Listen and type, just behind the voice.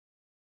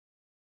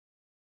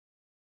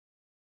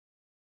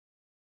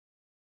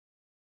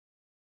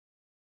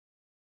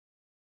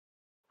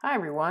Hi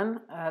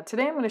everyone.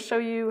 Today I'm going to show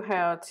you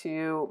how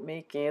to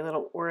make a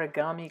little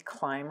origami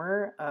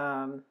climber.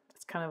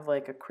 It's kind of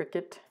like a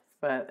cricket,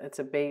 but it's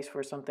a base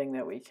for something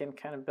that we can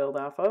kind of build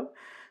off of.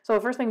 So the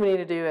first thing we need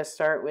to do is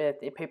start with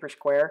a paper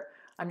square.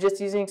 I'm just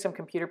using some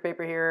computer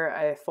paper here.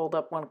 I fold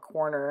up one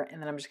corner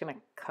and then I'm just going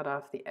to cut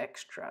off the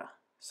extra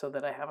so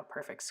that I have a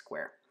perfect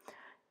square.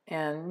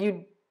 And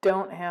you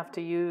don't have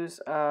to use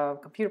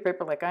computer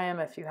paper like I am.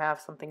 If you have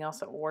something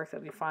else that will work,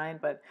 that'll be fine,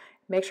 but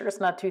make sure it's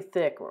not too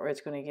thick or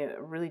it's going to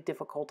get really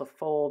difficult to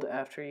fold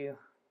after you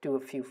do a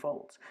few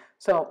folds.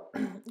 So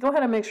go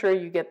ahead and make sure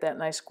you get that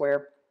nice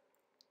square,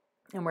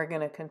 and we're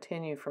going to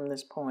continue from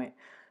this point.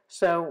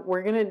 So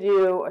we're going to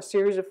do a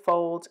series of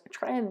folds.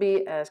 Try and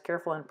be as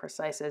careful and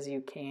precise as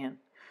you can.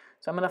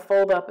 So I'm going to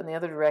fold up in the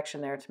other direction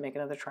there to make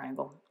another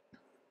triangle,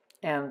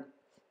 and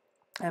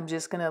I'm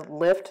just going to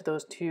lift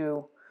those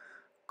two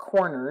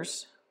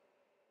corners,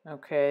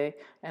 okay,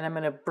 and I'm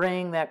going to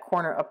bring that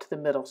corner up to the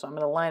middle. So I'm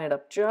going to line it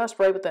up just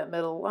right with that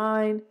middle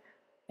line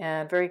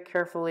and very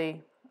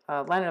carefully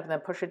line it up and then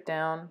push it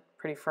down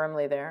pretty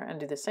firmly there, and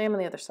do the same on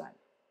the other side.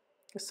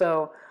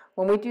 So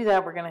when we do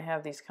that, we're going to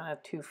have these kind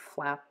of two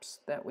flaps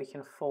that we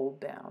can fold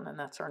down, and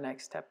that's our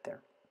next step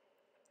there.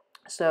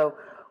 So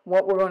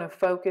what we're going to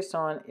focus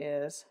on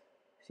is,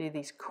 see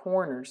these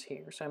corners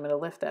here. So I'm going to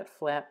lift that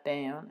flap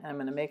down, and I'm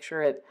going to make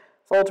sure it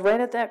folds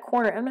right at that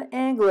corner. I'm going to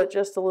angle it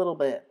just a little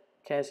bit.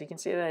 Okay, so you can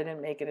see that I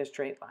didn't make it a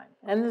straight line.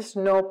 And there's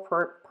no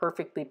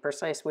perfectly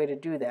precise way to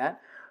do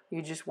that.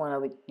 You just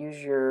want to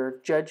use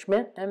your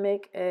judgment and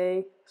make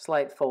a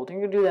slight fold. And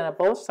you're going to do that on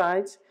both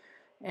sides,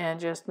 and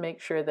just make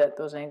sure that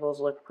those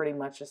angles look pretty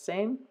much the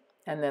same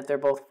and that they're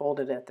both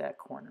folded at that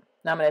corner.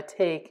 Now I'm going to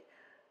take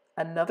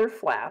another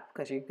flap,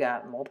 because you've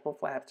got multiple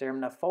flaps there. I'm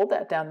going to fold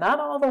that down, not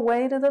all the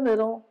way to the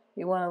middle.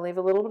 You want to leave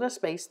a little bit of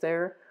space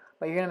there,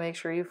 but you're going to make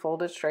sure you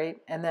fold it straight.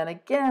 And then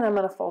again, I'm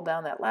going to fold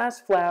down that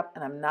last flap,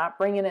 and I'm not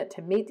bringing it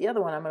to meet the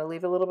other one. I'm going to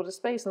leave a little bit of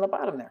space in the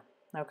bottom there.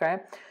 Okay,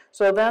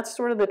 so that's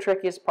sort of the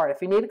trickiest part.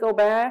 If you need to go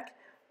back,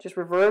 just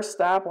reverse,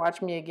 stop,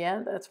 watch me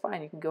again. That's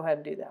fine. You can go ahead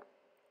and do that.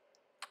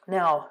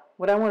 Now,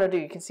 what I want to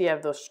do, you can see I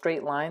have those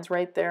straight lines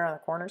right there on the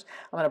corners.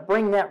 I'm going to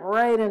bring that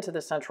right into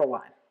the central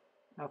line.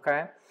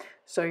 Okay,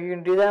 so you're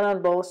going to do that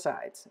on both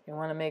sides. You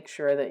want to make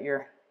sure that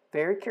you're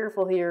very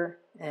careful here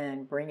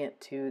and bring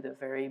it to the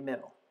very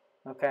middle.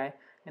 Okay,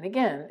 and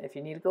again, if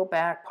you need to go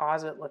back,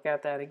 pause it, look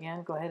at that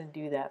again, go ahead and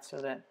do that so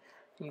that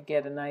you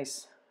get a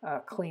nice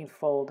clean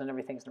fold and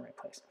everything's in the right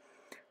place.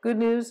 Good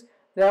news,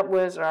 that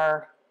was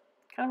our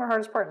kind of our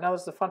hardest part. Now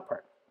this is the fun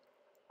part.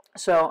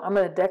 So I'm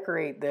going to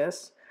decorate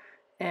this,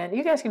 and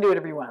you guys can do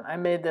whatever you want. I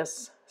made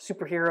this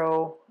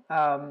superhero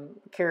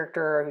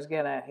character who's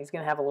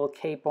gonna have a little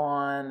cape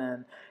on,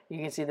 and you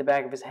can see the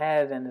back of his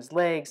head and his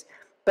legs.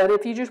 But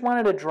if you just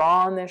wanted to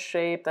draw on this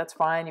shape, that's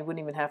fine. You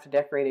wouldn't even have to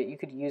decorate it. You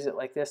could use it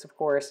like this, of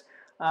course.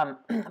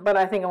 But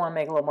I think I want to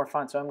make it a little more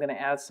fun, so I'm going to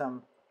add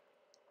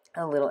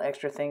a little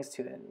extra things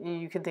to it.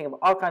 You can think of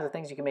all kinds of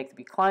things you can make to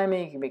be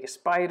climbing. You can make a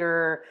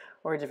spider,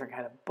 or a different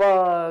kind of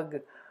bug,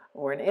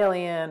 or an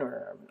alien,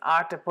 or an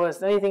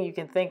octopus. Anything you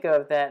can think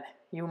of that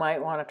you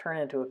might want to turn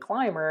into a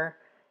climber,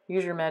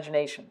 use your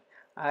imagination.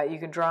 You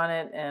can draw on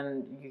it,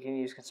 and you can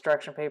use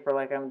construction paper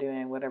like I'm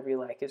doing. Whatever you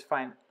like is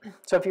fine.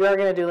 So if you are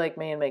going to do like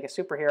me and make a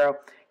superhero,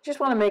 you just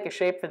want to make a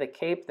shape for the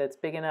cape that's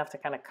big enough to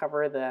kind of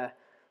cover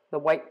the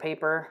white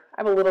paper.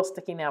 I have a little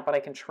sticking out, but I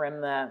can trim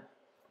that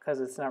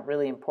because it's not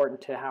really important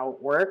to how it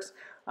works.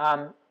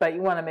 But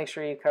you want to make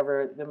sure you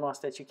cover the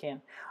most that you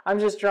can. I'm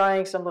just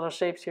drawing some little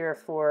shapes here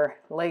for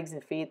legs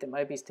and feet that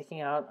might be sticking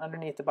out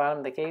underneath the bottom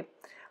of the cape.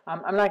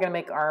 I'm not going to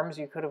make arms.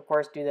 You could, of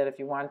course, do that if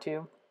you want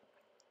to.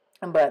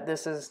 But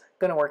this is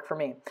going to work for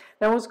me.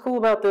 Now what's cool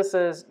about this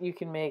is you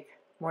can make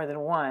more than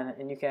one,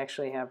 and you can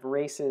actually have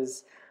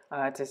races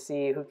to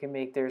see who can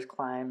make theirs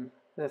climb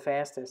the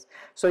fastest.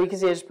 So you can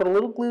see I just put a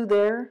little glue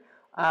there.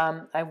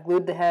 I've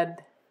glued the head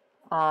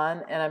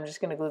on, and I'm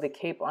just going to glue the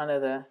cape onto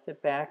the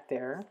back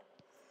there.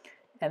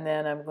 And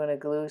then I'm going to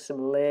glue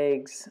some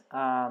legs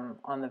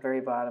on the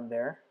very bottom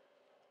there.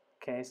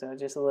 Okay, so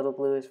just a little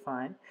glue is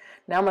fine.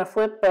 Now I'm going to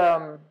flip,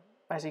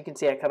 as you can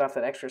see I cut off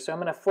that extra, so I'm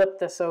going to flip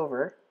this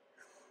over.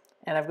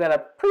 And I've got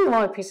a pretty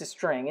long piece of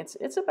string.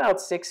 It's about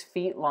 6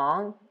 feet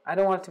long. I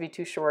don't want it to be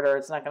too short, or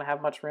it's not going to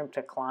have much room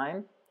to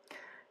climb.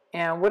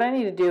 And what I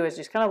need to do is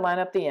just kind of line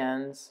up the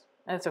ends.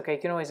 And it's okay, you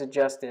can always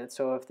adjust it.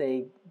 So if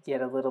they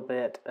get a little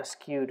bit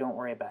askew, don't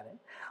worry about it.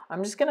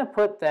 I'm just going to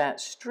put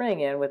that string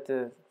in with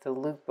the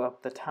loop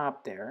up the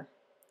top there.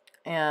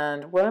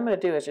 And what I'm going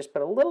to do is just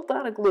put a little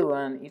dot of glue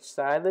on each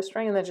side of the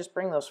string, and then just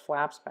bring those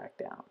flaps back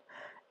down.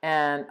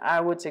 And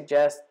I would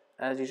suggest,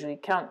 as usually,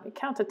 count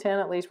to 10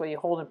 at least while you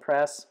hold and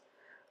press.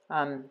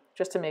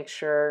 Just to make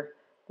sure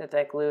that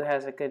that glue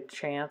has a good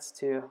chance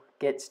to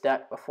get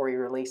stuck before you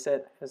release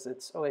it, because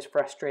it's always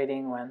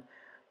frustrating when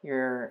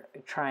you're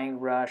trying to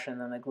rush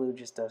and then the glue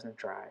just doesn't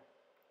dry.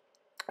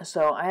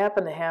 So I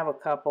happen to have a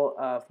couple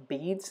of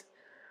beads.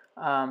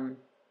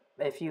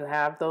 If you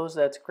have those,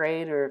 that's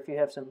great, or if you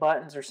have some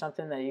buttons or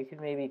something that you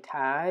could maybe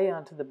tie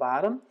onto the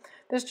bottom.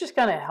 This just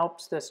kind of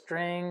helps the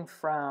string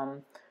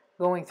from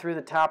going through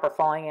the top or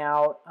falling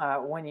out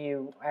when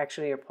you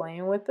actually are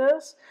playing with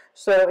this.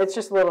 So it's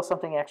just a little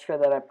something extra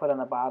that I put on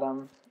the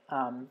bottom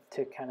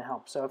to kind of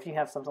help. So if you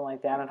have something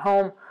like that at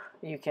home,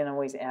 you can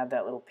always add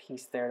that little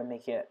piece there to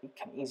make it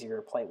kind of easier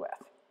to play with.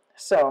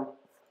 So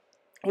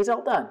he's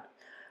all done.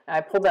 I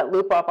pulled that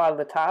loop up out of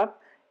the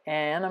top,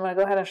 and I'm going to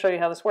go ahead and show you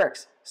how this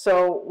works.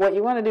 So what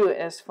you want to do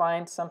is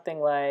find something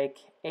like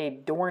a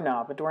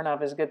doorknob. A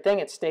doorknob is a good thing.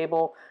 It's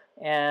stable,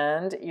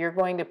 and you're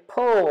going to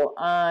pull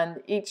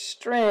on each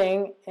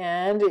string,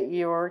 and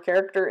your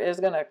character is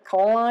going to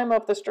climb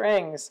up the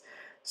strings.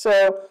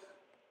 So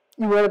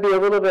you want to be a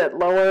little bit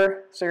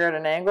lower so you're at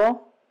an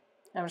angle.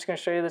 I'm just going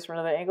to show you this from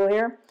another angle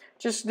here.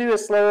 Just do a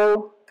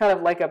slow, kind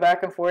of like a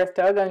back and forth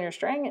tug on your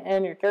string,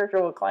 and your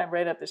character will climb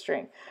right up the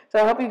string. So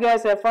I hope you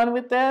guys have fun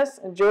with this,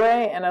 enjoy,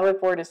 and I look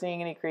forward to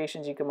seeing any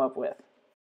creations you come up with.